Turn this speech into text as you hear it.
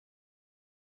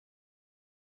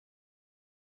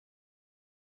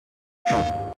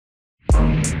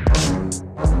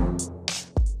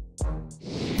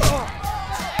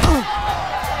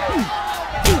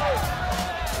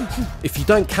If you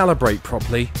don't calibrate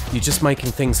properly, you're just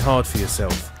making things hard for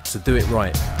yourself, so do it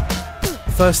right.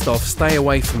 First off, stay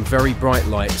away from very bright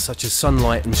light such as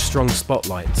sunlight and strong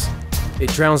spotlights. It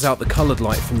drowns out the coloured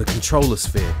light from the controller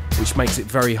sphere, which makes it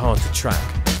very hard to track.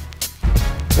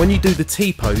 When you do the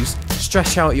T-pose,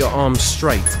 stretch out your arms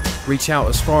straight, reach out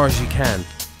as far as you can.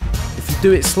 If you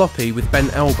do it sloppy with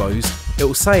bent elbows, it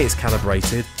will say it's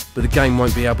calibrated, but the game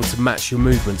won't be able to match your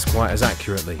movements quite as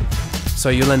accurately. So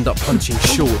you'll end up punching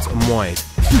short and wide.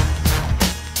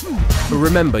 But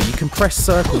remember, you can press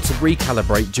circle to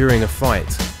recalibrate during a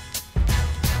fight.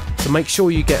 So make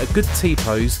sure you get a good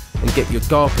T-pose and get your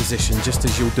guard position just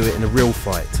as you'll do it in a real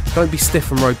fight. Don't be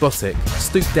stiff and robotic,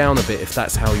 stoop down a bit if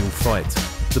that's how you'll fight.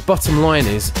 The bottom line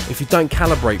is, if you don't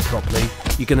calibrate properly,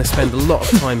 you're going to spend a lot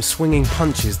of time swinging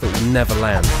punches that will never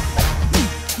land.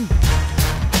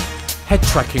 Head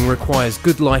tracking requires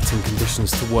good lighting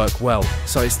conditions to work well,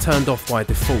 so it's turned off by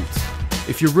default.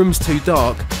 If your room's too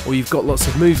dark, or you've got lots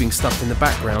of moving stuff in the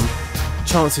background,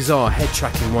 chances are head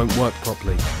tracking won't work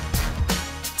properly.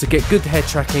 To get good head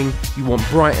tracking, you want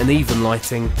bright and even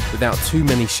lighting without too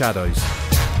many shadows.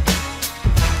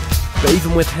 But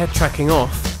even with head tracking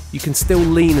off, you can still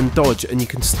lean and dodge, and you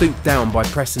can stoop down by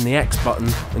pressing the X button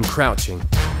and crouching.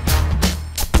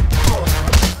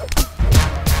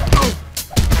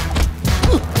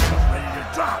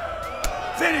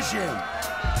 Finish him!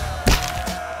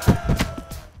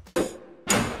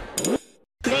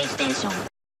 PlayStation